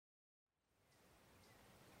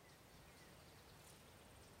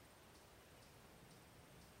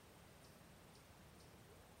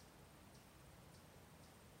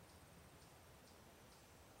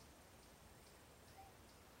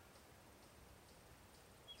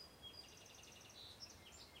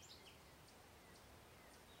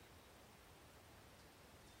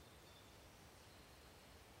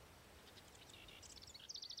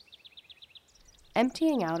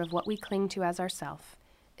Emptying out of what we cling to as ourself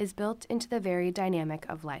is built into the very dynamic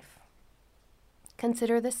of life.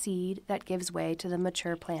 Consider the seed that gives way to the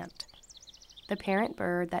mature plant, the parent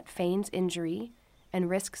bird that feigns injury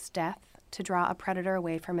and risks death to draw a predator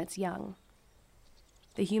away from its young,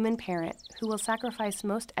 the human parent who will sacrifice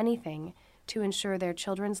most anything to ensure their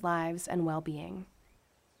children's lives and well-being.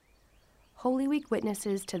 Holy Week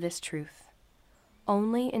witnesses to this truth.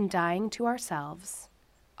 Only in dying to ourselves,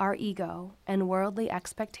 our ego, and worldly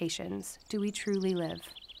expectations do we truly live.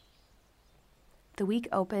 The week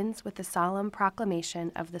opens with the solemn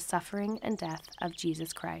proclamation of the suffering and death of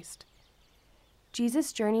Jesus Christ.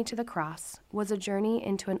 Jesus' journey to the cross was a journey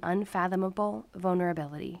into an unfathomable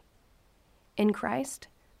vulnerability. In Christ,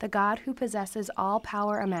 the God who possesses all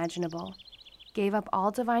power imaginable gave up all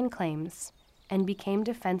divine claims and became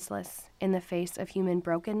defenseless in the face of human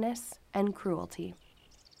brokenness and cruelty.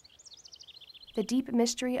 The deep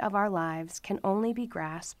mystery of our lives can only be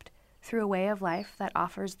grasped through a way of life that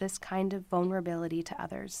offers this kind of vulnerability to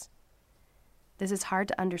others. This is hard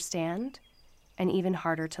to understand and even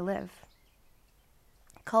harder to live.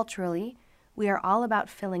 Culturally, we are all about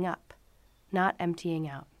filling up, not emptying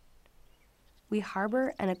out. We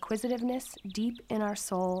harbor an acquisitiveness deep in our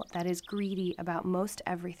soul that is greedy about most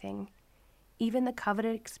everything, even the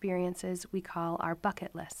coveted experiences we call our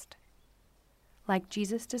bucket list. Like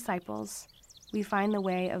Jesus' disciples, we find the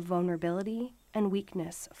way of vulnerability and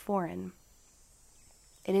weakness foreign.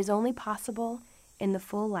 It is only possible in the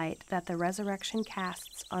full light that the resurrection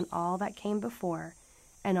casts on all that came before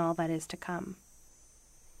and all that is to come.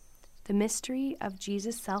 The mystery of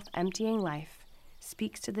Jesus' self-emptying life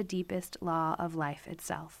speaks to the deepest law of life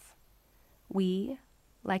itself. We,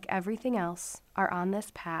 like everything else, are on this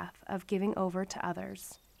path of giving over to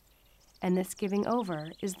others, and this giving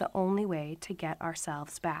over is the only way to get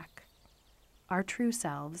ourselves back, our true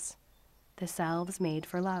selves, the selves made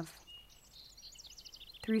for love.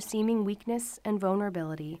 Through seeming weakness and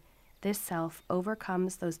vulnerability, this self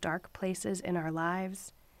overcomes those dark places in our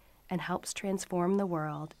lives and helps transform the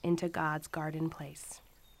world into God's garden place.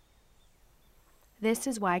 This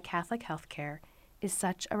is why Catholic healthcare is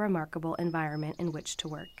such a remarkable environment in which to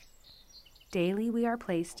work. Daily we are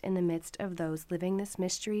placed in the midst of those living this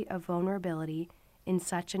mystery of vulnerability in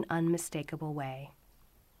such an unmistakable way.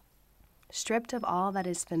 Stripped of all that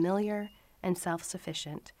is familiar and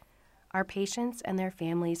self-sufficient, our patients and their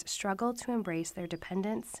families struggle to embrace their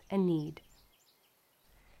dependence and need.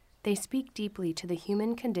 They speak deeply to the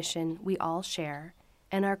human condition we all share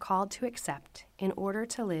and are called to accept in order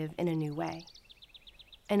to live in a new way.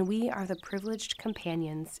 And we are the privileged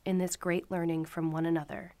companions in this great learning from one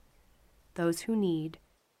another, those who need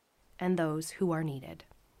and those who are needed.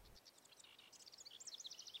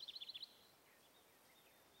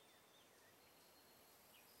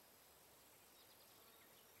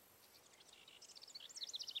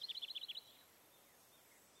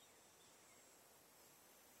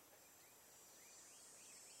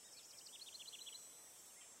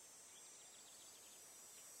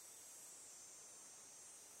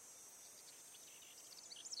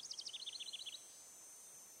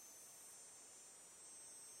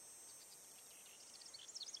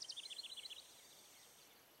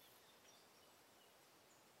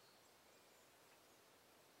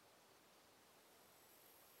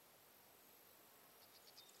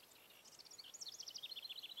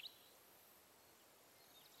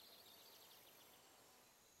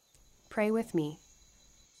 Pray with me.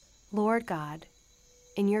 Lord God,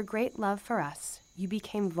 in your great love for us, you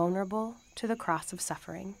became vulnerable to the cross of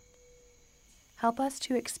suffering. Help us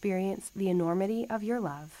to experience the enormity of your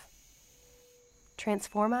love.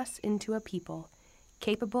 Transform us into a people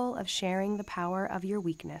capable of sharing the power of your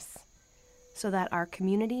weakness, so that our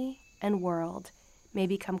community and world may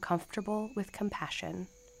become comfortable with compassion.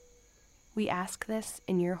 We ask this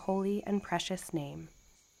in your holy and precious name.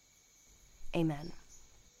 Amen.